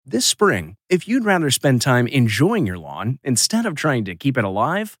This spring, if you'd rather spend time enjoying your lawn instead of trying to keep it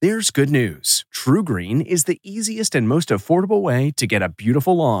alive, there's good news. TruGreen is the easiest and most affordable way to get a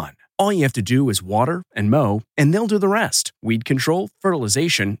beautiful lawn. All you have to do is water and mow, and they'll do the rest. Weed control,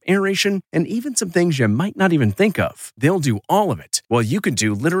 fertilization, aeration, and even some things you might not even think of. They'll do all of it, while you can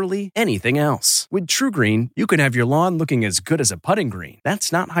do literally anything else. With TruGreen, you can have your lawn looking as good as a putting green.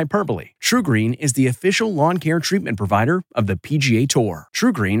 That's not hyperbole. TruGreen is the official lawn care treatment provider of the PGA Tour.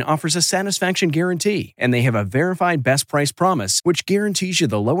 TruGreen offers a satisfaction guarantee, and they have a verified best price promise, which guarantees you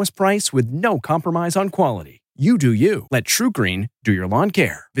the lowest price with no compromise on quality. You do you. Let TruGreen do your lawn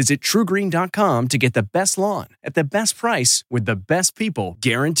care. Visit TruGreen.com to get the best lawn at the best price with the best people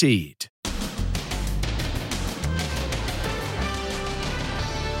guaranteed.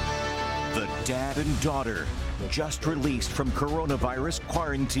 The dad and daughter just released from coronavirus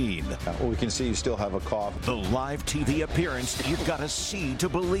quarantine. Well, we can see you still have a cough. The live TV appearance you've got to see to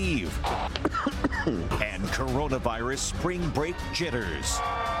believe. And coronavirus spring break jitters.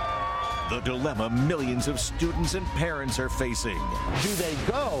 The dilemma millions of students and parents are facing. Do they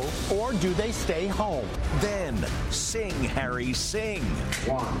go or do they stay home? Then, Sing, Harry, Sing.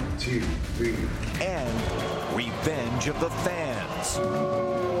 1, 2, 3. And Revenge of the Fans.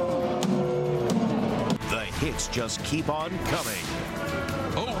 The hits just keep on coming.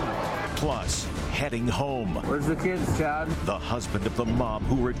 Oh! Plus, heading home. Where's the kids, Chad? The husband of the mom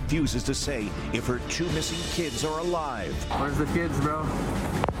who refuses to say if her 2 missing kids are alive. Where's the kids, bro?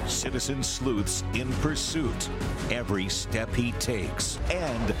 Citizen sleuths in pursuit, every step he takes,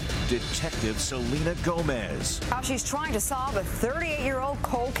 and Detective Selena Gomez. How she's trying to solve a 38-year-old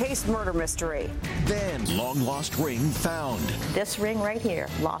cold case murder mystery. Then, long-lost ring found. This ring right here,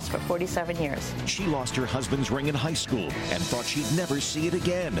 lost for 47 years. She lost her husband's ring in high school and thought she'd never see it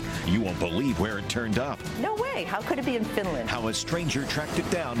again. You won't believe where it turned up. No way. How could it be in Finland? How a stranger tracked it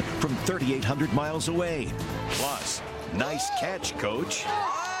down from 3,800 miles away. Plus, nice catch, Coach.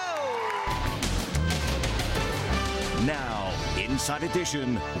 Now, Inside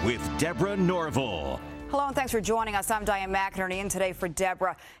Edition with Deborah Norville. Hello and thanks for joining us. I'm Diane McInerney in today for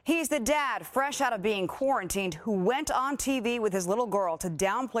Deborah. He's the dad, fresh out of being quarantined, who went on TV with his little girl to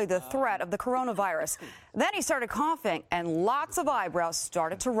downplay the threat of the coronavirus. Then he started coughing and lots of eyebrows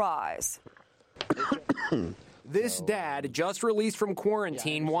started to rise. This dad, just released from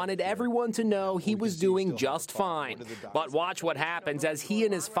quarantine, wanted everyone to know he was doing just fine. But watch what happens as he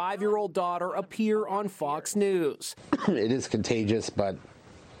and his 5-year-old daughter appear on Fox News. It is contagious, but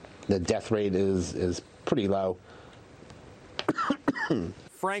the death rate is pretty low.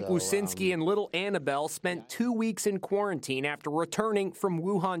 Frank Wusinski and little Annabelle spent 2 weeks in quarantine after returning from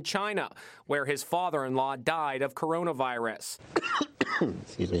Wuhan, China, where his father-in-law died of coronavirus.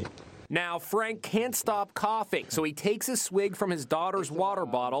 Excuse me. Now, Frank can't stop coughing, so he takes a swig from his daughter's water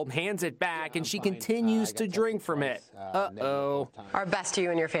bottle, hands it back, and she continues to drink from it. Uh-oh. Our best to you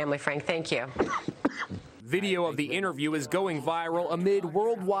and your family, Frank. Thank you. Video of the interview is going viral amid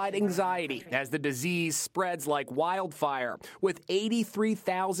worldwide anxiety as the disease spreads like wildfire, with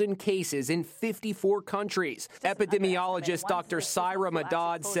 83,000 cases in 54 countries. Epidemiologist Dr. Syra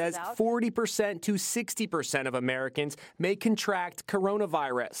Madad says 40% to 60% of Americans may contract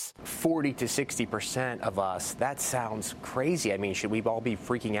coronavirus. 40 to 60% of us, that sounds crazy. I mean, should we all be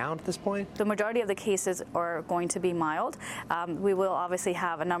freaking out at this point? The majority of the cases are going to be mild. We will obviously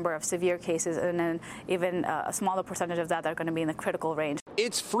have a number of severe cases, and then even a smaller percentage of that are going to be in the critical range.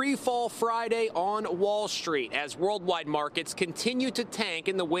 It's Free Fall Friday on Wall Street as worldwide markets continue to tank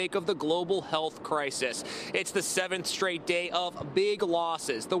in the wake of the global health crisis. It's the 7th straight day of big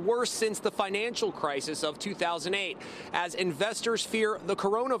losses, the worst since the financial crisis of 2008, as investors fear the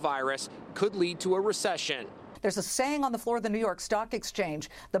coronavirus could lead to a recession. There's a saying on the floor of the New York Stock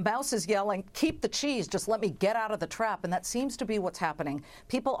Exchange. The mouse is yelling, "Keep the cheese, just let me get out of the trap." And that seems to be what's happening.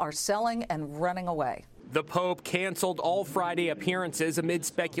 People are selling and running away. The Pope canceled all Friday appearances amid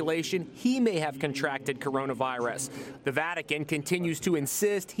speculation he may have contracted coronavirus. The Vatican continues to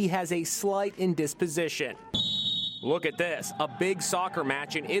insist he has a slight indisposition. Look at this. A big soccer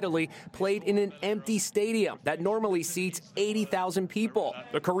match in Italy played in an empty stadium that normally seats 80,000 people.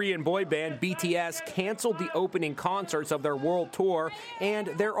 The Korean boy band BTS canceled the opening concerts of their world tour, and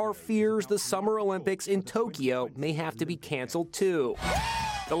there are fears the Summer Olympics in Tokyo may have to be canceled too.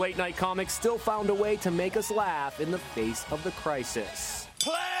 The late-night comics still found a way to make us laugh in the face of the crisis.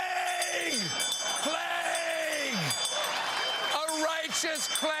 Plague! Plague! A righteous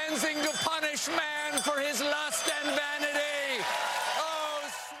cleansing to punish man for his lust and vanity.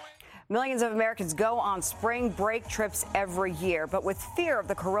 Millions of Americans go on spring break trips every year, but with fear of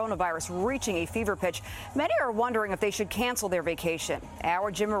the coronavirus reaching a fever pitch, many are wondering if they should cancel their vacation.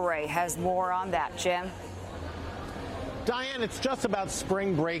 Our Jim Murray has more on that. Jim? Diane, it's just about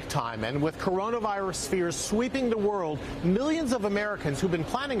spring break time, and with coronavirus fears sweeping the world, millions of Americans who've been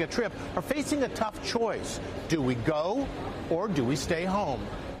planning a trip are facing a tough choice. Do we go or do we stay home?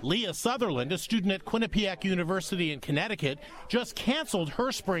 Leah Sutherland, a student at Quinnipiac University in Connecticut, just canceled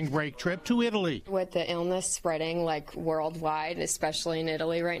her spring break trip to Italy. With the illness spreading like worldwide, especially in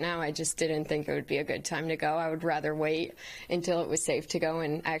Italy right now, I just didn't think it would be a good time to go. I would rather wait until it was safe to go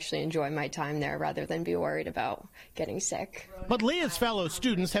and actually enjoy my time there rather than be worried about getting sick. But Leah's fellow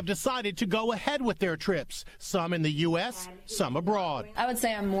students have decided to go ahead with their trips, some in the U.S., some abroad. I would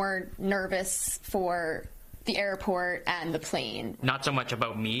say I'm more nervous for the airport and the plane. Not so much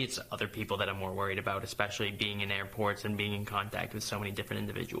about me, it's other people that I'm more worried about, especially being in airports and being in contact with so many different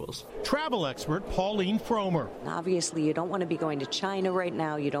individuals. Travel expert Pauline Fromer. Obviously, you don't want to be going to China right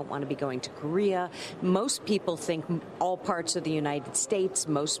now. You don't want to be going to Korea. Most people think all parts of the United States,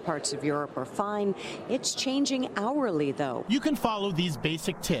 most parts of Europe are fine. It's changing hourly, though. You can follow these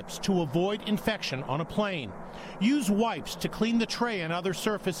basic tips to avoid infection on a plane. Use wipes to clean the tray and other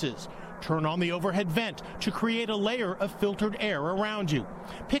surfaces. Turn on the overhead vent to create a layer of filtered air around you.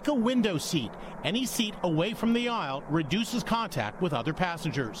 Pick a window seat. Any seat away from the aisle reduces contact with other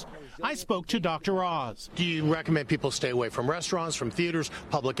passengers. I spoke to Dr. Oz. Do you recommend people stay away from restaurants, from theaters,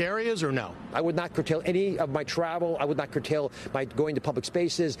 public areas, or no? I would not curtail any of my travel. I would not curtail my going to public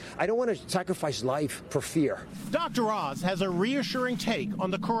spaces. I don't want to sacrifice life for fear. Dr. Oz has a reassuring take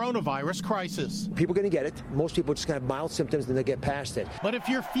on the coronavirus crisis. People are going to get it. Most people just have mild symptoms and they get past it. But if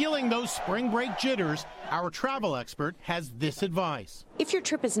you're feeling those spring break jitters, our travel expert has this advice. If your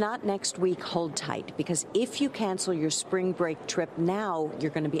trip is not next week, hold tight, because if you cancel your spring break trip now,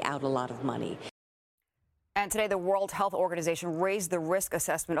 you're going to be out a lot of money. And today, the World Health Organization raised the risk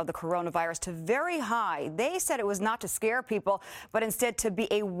assessment of the coronavirus to very high. They said it was not to scare people, but instead to be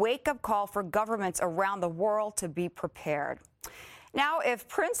a wake-up call for governments around the world to be prepared. Now, if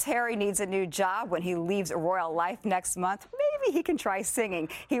Prince Harry needs a new job when he leaves royal life next month, maybe he can try singing.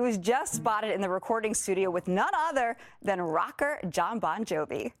 He was just spotted in the recording studio with none other than rocker Jon Bon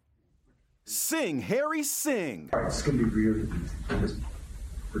Jovi. Sing, Harry, sing. All right, it's going to be weird. Just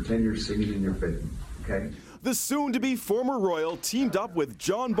pretend you're singing in your bed, okay? The soon-to-be former royal teamed up with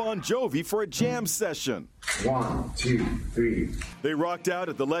Jon Bon Jovi for a jam session. 1, 2, 3. They rocked out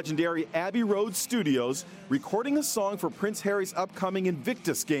at the legendary Abbey Road Studios, recording a song for Prince Harry's upcoming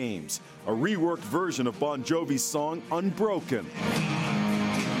Invictus Games, a reworked version of Bon Jovi's song Unbroken.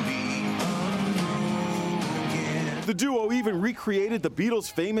 The duo even recreated the Beatles'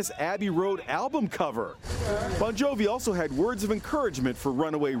 famous Abbey Road album cover. Bon Jovi also had words of encouragement for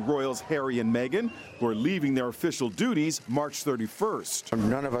runaway royals Harry and Meghan, who are leaving their official duties March 31st.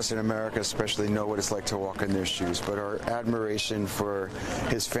 None of us in America especially know what it's like to walk in their shoes, but our admiration for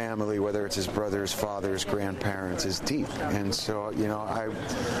his family, whether it's his brothers, fathers, grandparents, is deep. And so, you know,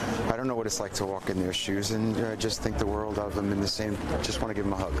 I don't know what it's like to walk in their shoes, and I just think the world of them in the same, just want to give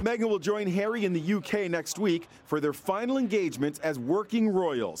them a hug. Meghan will join Harry in the UK next week for their final engagements as working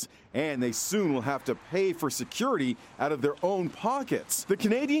royals, and they soon will have to pay for security out of their own pockets. The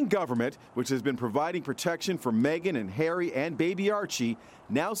Canadian government, which has been providing protection for Meghan and Harry and baby Archie,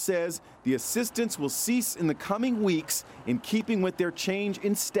 now says the assistance will cease in the coming weeks in keeping with their change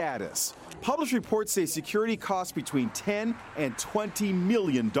in status. Published reports say security costs between $10 and $20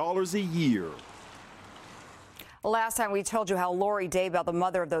 million a year. Last time we told you how Lori Daybell, the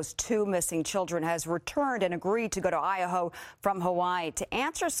mother of those 2 missing children, has returned and agreed to go to Idaho from Hawaii to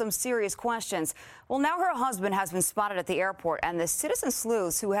answer some serious questions. Well, now her husband has been spotted at the airport, and the citizen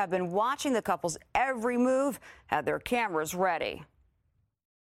sleuths who have been watching the couple's every move had their cameras ready.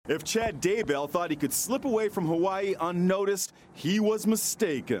 If Chad Daybell thought he could slip away from Hawaii unnoticed, he was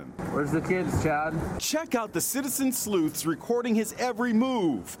mistaken. Where's the kids, Chad? Check out the citizen sleuths recording his every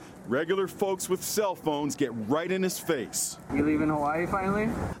move. Regular folks with cell phones get right in his face. You leaving Hawaii finally?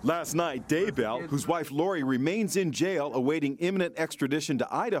 Last night, Daybell, whose wife Lori remains in jail awaiting imminent extradition to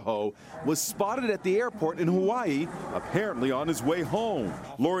Idaho, was spotted at the airport in Hawaii, apparently on his way home.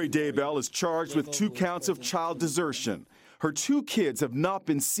 Lori Daybell is charged with 2 counts of child desertion. Her 2 kids have not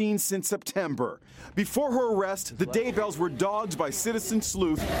been seen since September. Before her arrest, the Daybells were dogged by citizen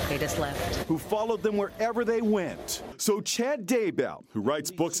sleuth They just left. who followed them wherever they went. So Chad Daybell, who writes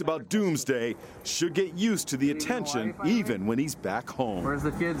books about doomsday, should get used to the attention even when he's back home. Where's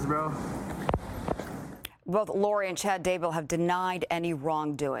the kids, bro? Both Lori and Chad Daybell have denied any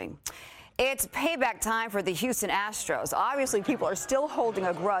wrongdoing. It's payback time for the Houston Astros. Obviously, people are still holding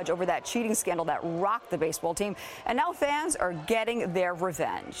a grudge over that cheating scandal that rocked the baseball team, and now fans are getting their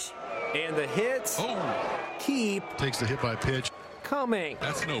revenge. And the hits keep takes the hit by pitch coming.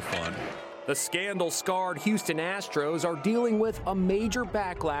 That's no fun. The scandal-scarred Houston Astros are dealing with a major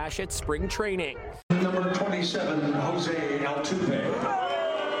backlash at spring training. Number 27, Jose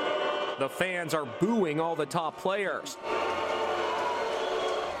Altuve. The fans are booing all the top players.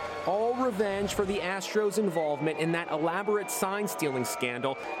 All revenge for the Astros' involvement in that elaborate sign-stealing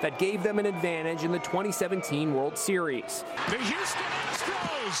scandal that gave them an advantage in the 2017 World Series. The Houston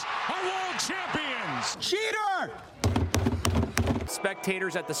Astros are world champions! Cheater!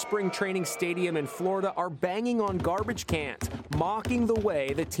 Spectators at the spring training stadium in Florida are banging on garbage cans, mocking the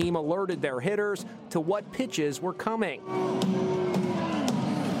way the team alerted their hitters to what pitches were coming.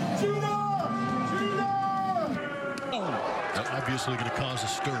 Obviously going to cause a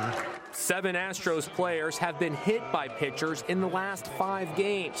stir. 7 Astros players have been hit by pitchers in the last 5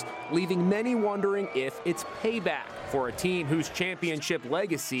 games, leaving many wondering if it's payback for a team whose championship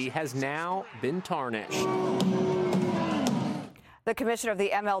legacy has now been tarnished. The commissioner of the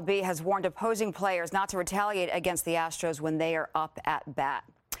MLB has warned opposing players not to retaliate against the Astros when they are up at bat.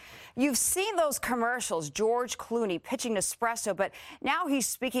 You've seen those commercials, George Clooney pitching Nespresso, but now he's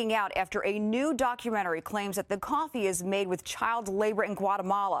speaking out after a new documentary claims that the coffee is made with child labor in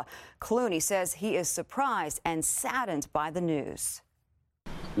Guatemala. Clooney says he is surprised and saddened by the news.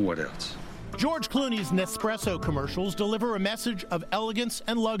 What else? George Clooney's Nespresso commercials deliver a message of elegance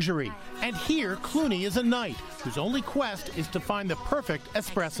and luxury. And here, Clooney is a knight whose only quest is to find the perfect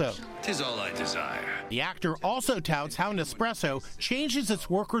espresso. 'Tis all I desire. The actor also touts how Nespresso changes its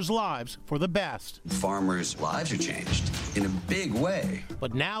workers' lives for the best. Farmers' lives are changed in a big way.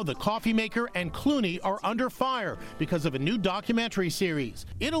 But now the coffee maker and Clooney are under fire because of a new documentary series.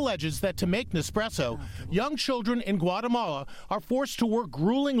 It alleges that to make Nespresso, young children in Guatemala are forced to work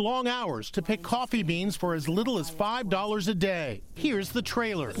grueling long hours to pick coffee beans for as little as $5 a day. Here's the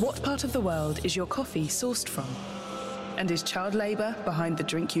trailer. What part of the world is your coffee sourced from? And is child labor behind the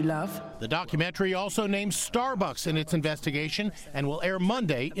drink you love? The documentary also names Starbucks in its investigation and will air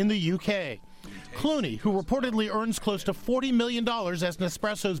Monday in the UK. Clooney, who reportedly earns close to $40 million as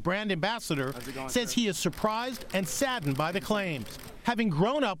Nespresso's brand ambassador, says he is surprised and saddened by the claims. Having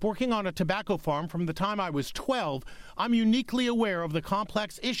grown up working on a tobacco farm from the time I was 12, I'm uniquely aware of the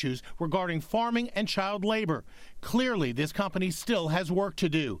complex issues regarding farming and child labor. Clearly, this company still has work to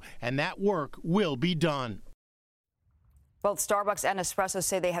do, and that work will be done. Both Starbucks and Nespresso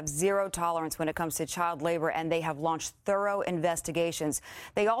say they have zero tolerance when it comes to child labor, and they have launched thorough investigations.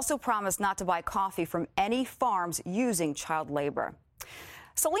 They also promise not to buy coffee from any farms using child labor.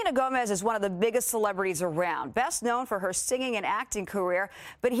 Selena Gomez is one of the biggest celebrities around, best known for her singing and acting career.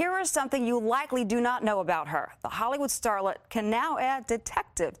 But here is something you likely do not know about her. The Hollywood starlet can now add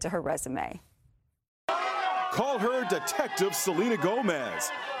detective to her resume. Call her Detective Selena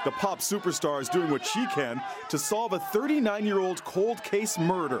Gomez. The pop superstar is doing what she can to solve a 39-year-old cold case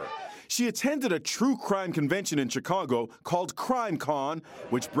murder. She attended a true crime convention in Chicago called CrimeCon,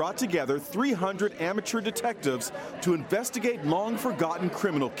 which brought together 300 amateur detectives to investigate long-forgotten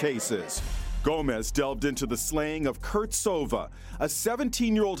criminal cases. Gomez delved into the slaying of Kurt Sova, a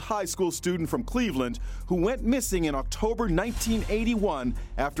 17-year-old high school student from Cleveland who went missing in October 1981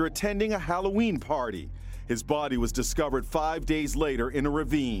 after attending a Halloween party. His body was discovered 5 days later in a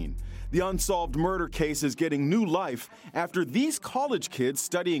ravine. The unsolved murder case is getting new life after these college kids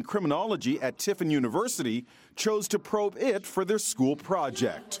studying criminology at Tiffin University chose to probe it for their school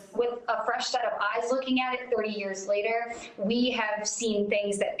project. With a fresh set of eyes looking at it 30 years later, we have seen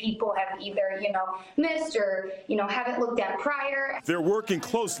things that people have either, missed or, haven't looked at prior. They're working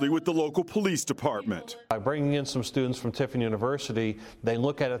closely with the local police department. By bringing in some students from Tiffin University, they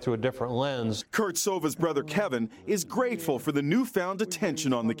look at it through a different lens. Kurt Sova's brother Kevin is grateful for the newfound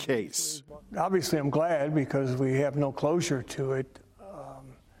attention on the case. Obviously, I'm glad because we have no closure to it.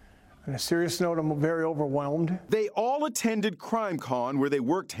 On a serious note, I'm very overwhelmed. They all attended CrimeCon, where they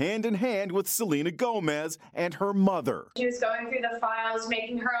worked hand in hand with Selena Gomez and her mother. She was going through the files,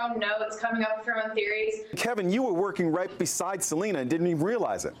 making her own notes, coming up with her own theories. Kevin, you were working right beside Selena and didn't even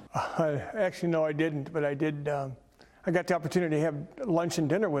realize it. Actually, no, I didn't, but I did. I got the opportunity to have lunch and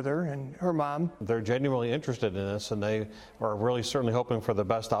dinner with her and her mom. They're genuinely interested in this, and they are really certainly hoping for the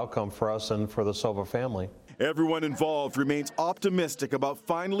best outcome for us and for the Sova family. Everyone involved remains optimistic about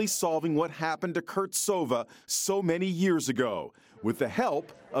finally solving what happened to Kurt Sova so many years ago, with the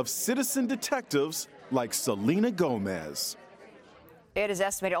help of citizen detectives like Selena Gomez. It is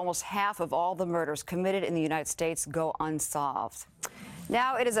estimated almost half of all the murders committed in the United States go unsolved.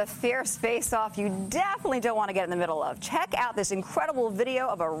 Now it is a fierce face-off you definitely don't want to get in the middle of. Check out this incredible video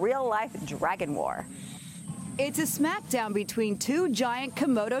of a real-life dragon war. It's a smackdown between two giant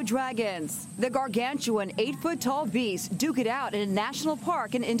Komodo dragons. The gargantuan 8-foot-tall beasts duke it out in a national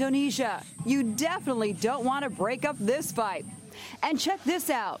park in Indonesia. You definitely don't want to break up this fight. And check this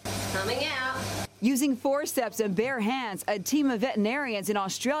out. Coming out. Using forceps and bare hands, a team of veterinarians in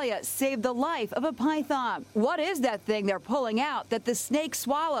Australia saved the life of a python. What is that thing they're pulling out that the snake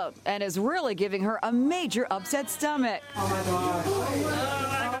swallowed and is really giving her a major upset stomach? Oh my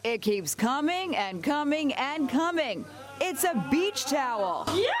God. It keeps coming and coming and coming. It's a beach towel.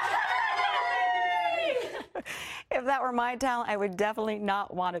 Yay! If that were my towel, I would definitely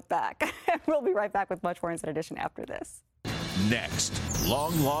not want it back. We'll be right back with much more Inside Edition after this. Next,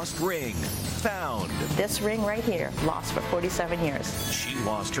 long-lost ring found. This ring right here, lost for 47 years. She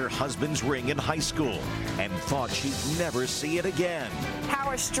lost her husband's ring in high school and thought she'd never see it again.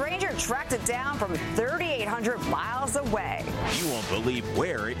 How a stranger tracked it down from 3,800 miles away. You won't believe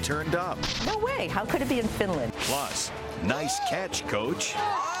where it turned up. No way. How could it be in Finland? Plus, nice catch, Coach.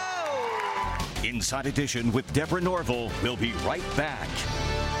 Inside Edition with Deborah Norville. We'll be right back.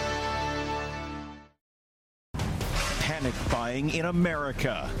 Panic buying in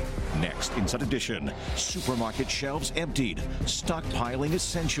America. Next, Inside Edition. Supermarket shelves emptied. Stockpiling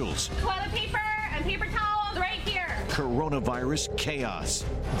essentials. Toilet paper and paper towels right here. Coronavirus chaos.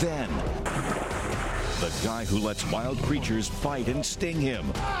 Then, the guy who lets wild creatures bite and sting him.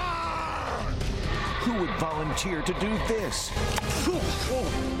 Who would volunteer to do this?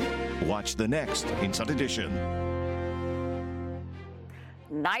 Watch the next Inside Edition.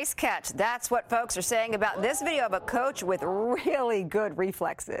 Nice catch. That's what folks are saying about this video of a coach with really good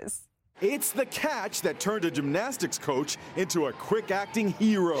reflexes. It's the catch that turned a gymnastics coach into a quick-acting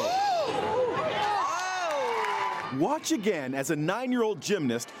hero. Watch again as a 9-year-old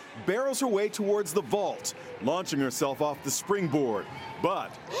gymnast barrels her way towards the vault, launching herself off the springboard.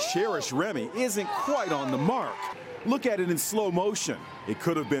 But Cherish Remy isn't quite on the mark. Look at it in slow motion. It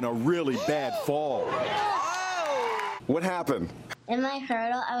could have been a really bad fall. What happened? In my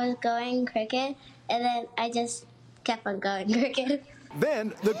hurdle, I was going cricket, and then I just kept on going cricket.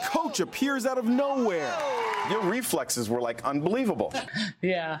 Then the coach appears out of nowhere. Your reflexes were like unbelievable.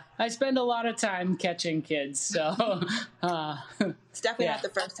 Yeah, I spend a lot of time catching kids, so. It's definitely not the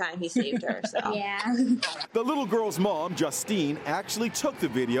first time he saved her, so. Yeah. The little girl's mom, Justine, actually took the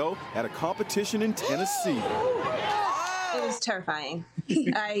video at a competition in Tennessee. It was terrifying.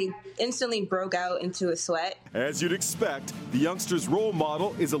 I instantly broke out into a sweat. As you'd expect, the youngster's role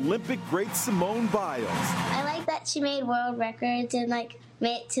model is Olympic great Simone Biles. I like that she made world records and made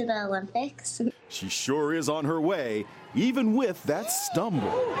it to the Olympics. She sure is on her way, even with that stumble.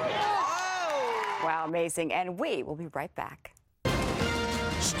 Wow, amazing. And we will be right back.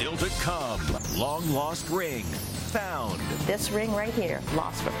 Still to come, long-lost ring found. This ring right here,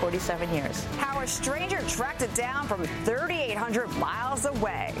 lost for 47 years. How a stranger tracked it down from 3,800 miles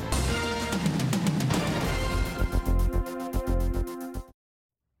away.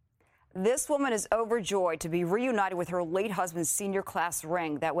 This woman is overjoyed to be reunited with her late husband's senior class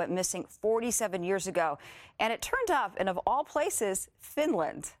ring that went missing 47 years ago. And it turned up in, of all places,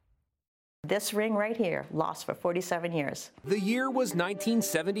 Finland. This ring right here, lost for 47 years. The year was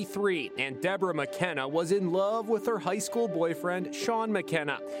 1973, and Deborah McKenna was in love with her high school boyfriend, Sean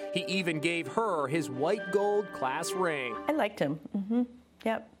McKenna. He even gave her his white gold class ring. I liked him.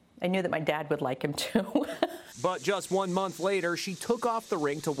 Yep. I knew that my dad would like him too. But just 1 month later, she took off the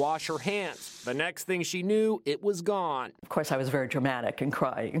ring to wash her hands. The next thing she knew, it was gone. Of course, I was very dramatic and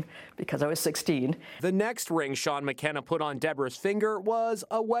crying because I was 16. The next ring Sean McKenna put on Deborah's finger was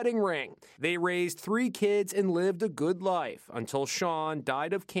a wedding ring. They raised 3 kids and lived a good life until Sean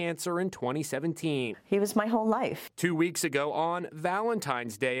died of cancer in 2017. He was my whole life. 2 weeks ago, on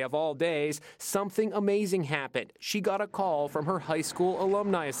Valentine's Day of all days, something amazing happened. She got a call from her high school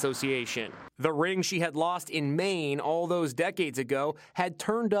alumni association. The ring she had lost in Maine all those decades ago had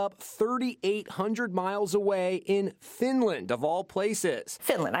turned up 3,800 miles away in Finland, of all places.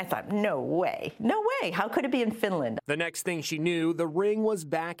 Finland, I thought, no way. No way. How could it be in Finland? The next thing she knew, the ring was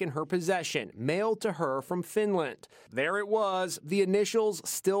back in her possession, mailed to her from Finland. There it was, the initials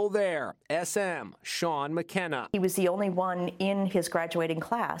still there, SM, Sean McKenna. He was the only one in his graduating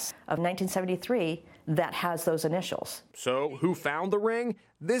class of 1973 that has those initials. So who found the ring?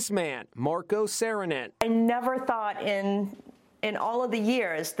 This man, Marco Saarinen. I never thought in in all of the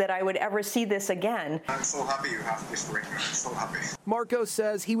years that I would ever see this again. I'm so happy you have this ring. I'm so happy. Marco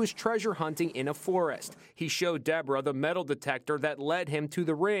says he was treasure hunting in a forest. He showed Deborah the metal detector that led him to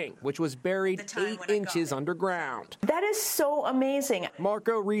the ring, which was buried 8 inches underground. That is so amazing.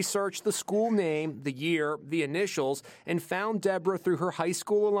 Marco researched the school name, the year, the initials, and found Deborah through her high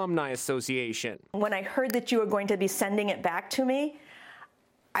school alumni association. When I heard that you were going to be sending it back to me,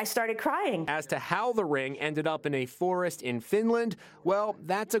 I started crying. As to how the ring ended up in a forest in Finland, well,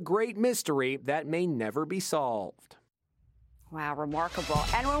 that's a great mystery that may never be solved. Wow, remarkable.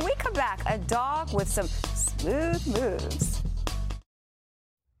 And when we come back, a dog with some smooth moves.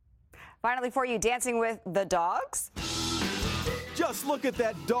 Finally for you, Dancing with the Dogs. Just look at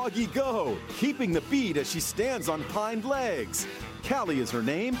that doggy go, keeping the beat as she stands on hind legs. Callie is her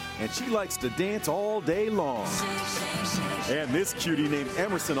name, and she likes to dance all day long. And this cutie named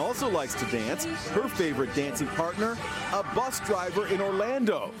Emerson also likes to dance. Her favorite dancing partner, a bus driver in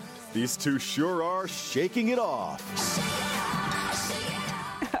Orlando. These two sure are shaking it off.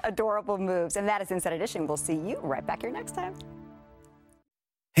 Adorable moves. And that is Inside Edition. We'll see you right back here next time.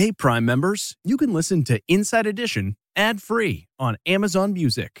 Hey, Prime members, you can listen to Inside Edition ad-free on Amazon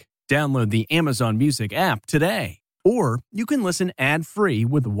Music. Download the Amazon Music app today. Or you can listen ad-free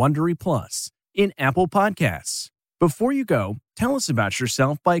with Wondery Plus in Apple Podcasts. Before you go, tell us about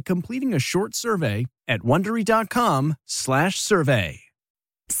yourself by completing a short survey at Wondery.com/survey.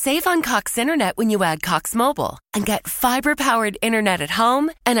 Save on Cox Internet when you add Cox Mobile and get fiber-powered internet at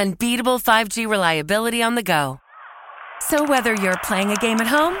home and unbeatable 5G reliability on the go. So whether you're playing a game at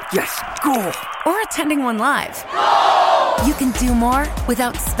home, yes, cool, or attending one live, you can do more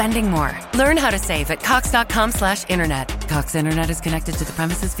without spending more. Learn how to save at cox.com/internet. Cox Internet is connected to the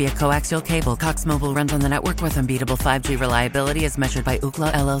premises via coaxial cable. Cox Mobile runs on the network with unbeatable 5G reliability as measured by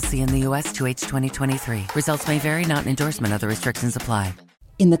Ookla LLC in the U.S. 2H 2023. Results may vary, not an endorsement. Other restrictions apply.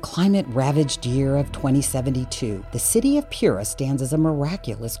 In the climate-ravaged year of 2072, the city of Pura stands as a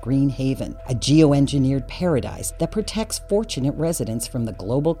miraculous green haven, a geoengineered paradise that protects fortunate residents from the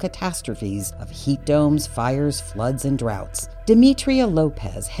global catastrophes of heat domes, fires, floods, and droughts. Demetria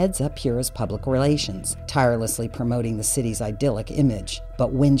Lopez heads up Pura's public relations, tirelessly promoting the city's idyllic image.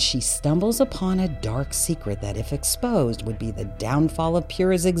 But when she stumbles upon a dark secret that, if exposed, would be the downfall of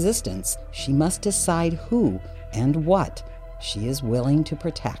Pura's existence, she must decide who and what she is willing to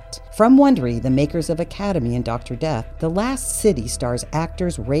protect. From Wondery, the makers of Academy and Dr. Death, The Last City stars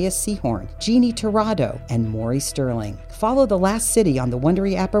actors Reyes Sehorn, Jeannie Torrado, and Maury Sterling. Follow The Last City on the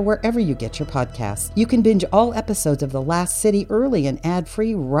Wondery app or wherever you get your podcasts. You can binge all episodes of The Last City early and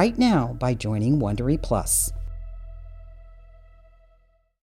ad-free right now by joining Wondery Plus.